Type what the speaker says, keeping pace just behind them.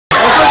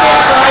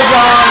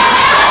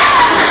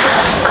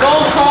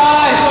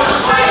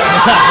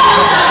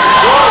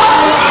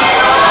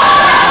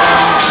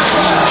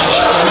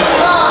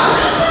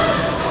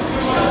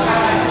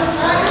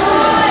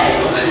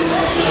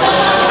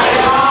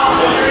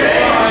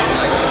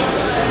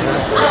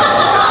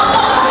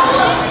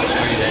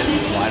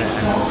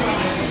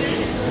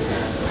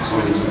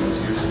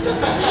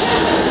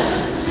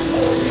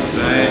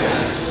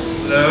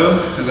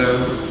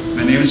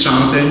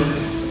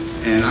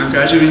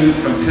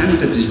attend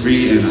with a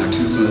degree in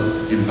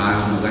chemical and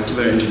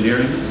biomolecular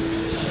engineering.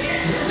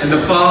 In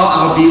the fall,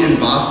 I'll be in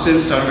Boston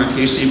starting my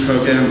PhD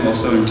program,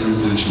 also in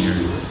chemical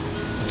engineering.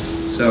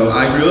 So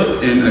I grew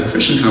up in a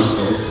Christian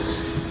household.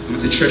 I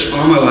went to church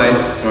all my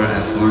life for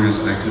as long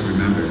as I could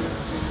remember.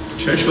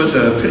 Church was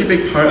a pretty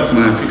big part of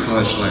my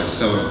pre-college life,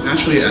 so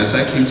naturally as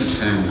I came to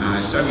Penn,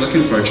 I started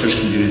looking for a church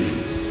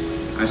community.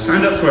 I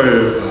signed up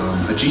for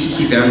a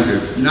GCC band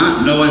group,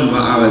 not knowing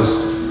what I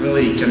was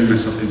really getting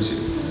myself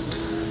into.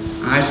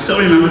 I still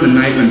remember the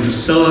night when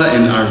Priscilla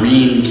and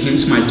Irene came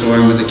to my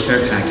dorm with a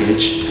care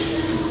package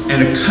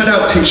and a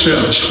cutout picture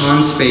of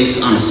Chon's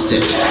face on a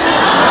stick.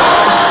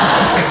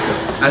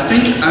 I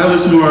think I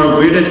was more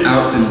weirded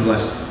out than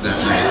blessed that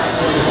night.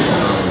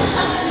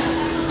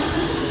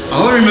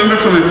 All I remember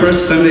from my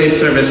first Sunday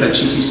service at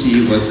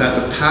GCC was that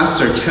the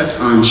pastor kept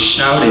on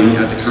shouting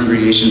at the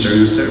congregation during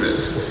the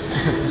service.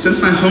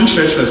 Since my home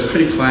church was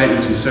pretty quiet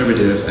and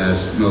conservative,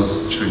 as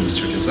most Chinese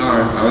churches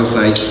are, I was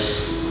like,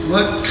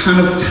 what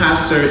kind of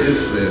pastor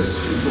is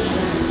this?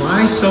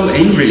 Why so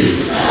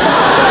angry?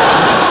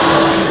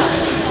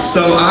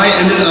 So I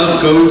ended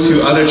up going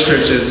to other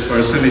churches for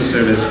a Sunday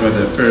service for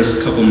the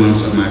first couple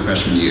months of my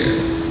freshman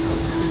year.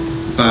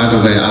 By the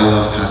way, I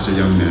love Pastor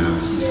Young now.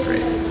 He's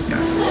great. Yeah.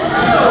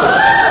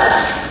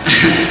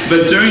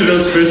 But during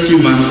those first few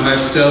months, I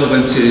still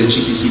went to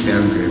GCC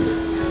band group.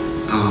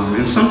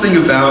 And something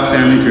about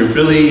family group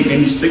really made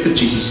me stick with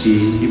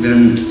GCC,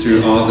 even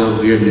through all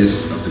the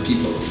weirdness of the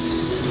people.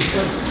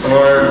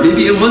 Or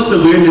maybe it was the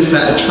weirdness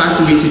that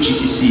attracted me to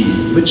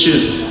GCC, which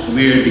is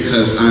weird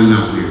because I'm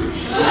not weird.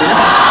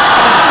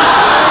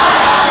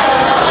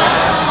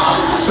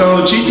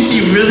 So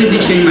GCC really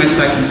became my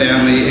second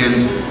family,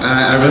 and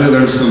I really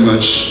learned so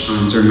much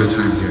during my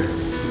time here.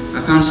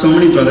 I found so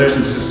many brothers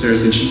and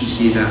sisters in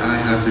GCC that I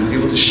have been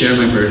able to share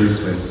my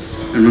burdens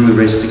with and run the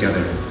race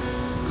together.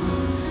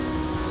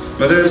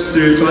 Whether it's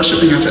through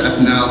fellowshipping after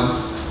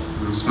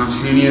FNL,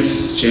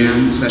 spontaneous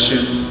jam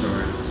sessions,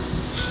 or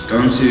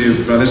going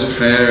to Brothers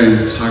Prayer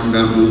and talking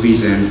about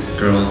movies and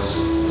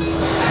girls.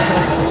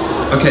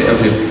 Okay,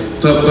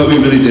 but we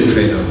really did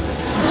pray though.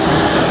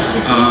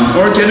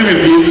 Or getting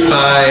rebuked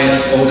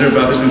by older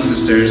brothers and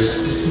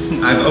sisters,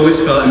 I've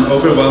always felt an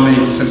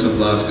overwhelming sense of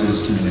love in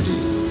this community.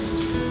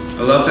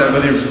 A love that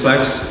really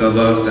reflects the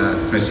love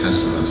that Christ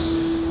has for us.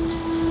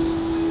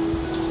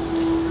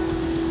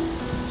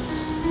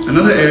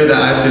 Another area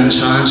that I've been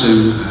challenged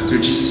in through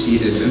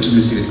GCC is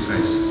intimacy with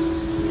Christ.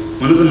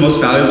 One of the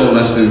most valuable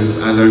lessons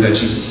I learned at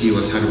GCC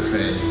was how to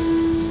pray,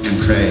 and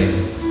pray,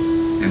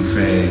 and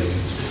pray,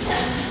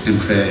 and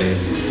pray,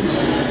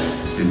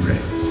 and pray.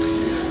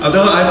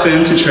 Although I've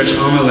been to church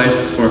all my life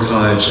before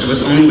college, it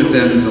was only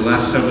within the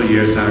last several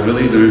years that I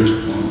really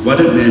learned what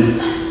it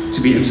meant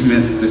to be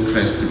intimate with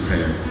Christ in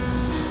prayer.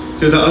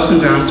 Through the ups and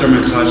downs during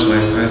my college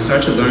life, I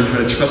started to learn how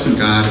to trust in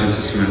God and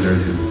to surrender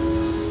in Him.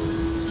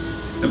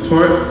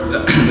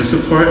 The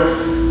support,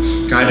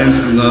 guidance,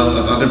 and love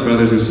of other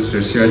brothers and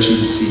sisters here at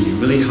GCC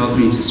really helped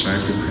me to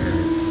strive through prayer.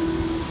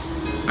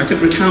 I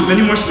could recount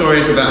many more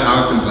stories about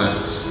how I've been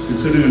blessed,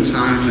 including the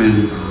time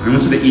when I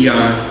went to the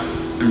ER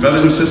and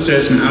brothers and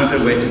sisters went out of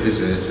their way to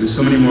visit, and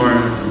so many more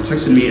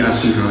texted me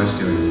asking how I was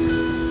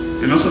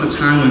doing. And also the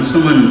time when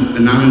someone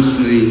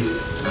anonymously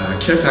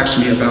care packaged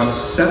me about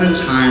 7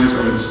 times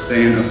over the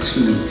span of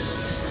 2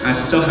 weeks. I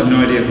still have no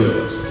idea who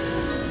it was.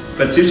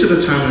 But due to the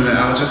time limit,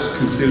 I'll just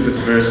conclude with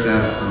a verse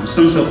that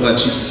sums up what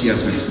GCC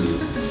has meant to me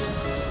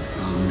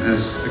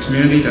as a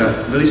community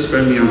that really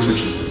spurred me on to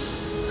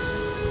Jesus.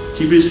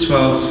 Hebrews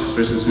 12,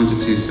 verses 1 to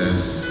 2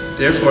 says,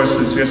 "Therefore,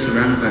 since we are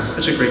surrounded by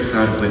such a great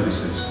cloud of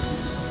witnesses,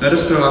 let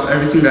us throw off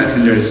everything that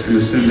hinders and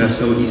the sin that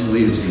so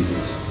easily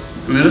entangles.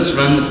 And let us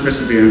run with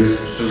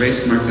perseverance the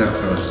race marked out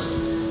for us,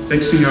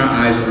 fixing our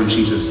eyes on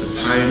Jesus,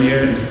 the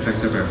pioneer and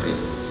perfecter of our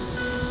faith.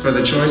 For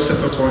the joy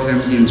set before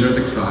him, he endured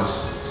the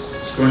cross,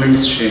 scorning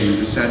its shame,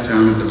 and sat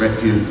down at the right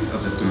hand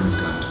of the throne of God.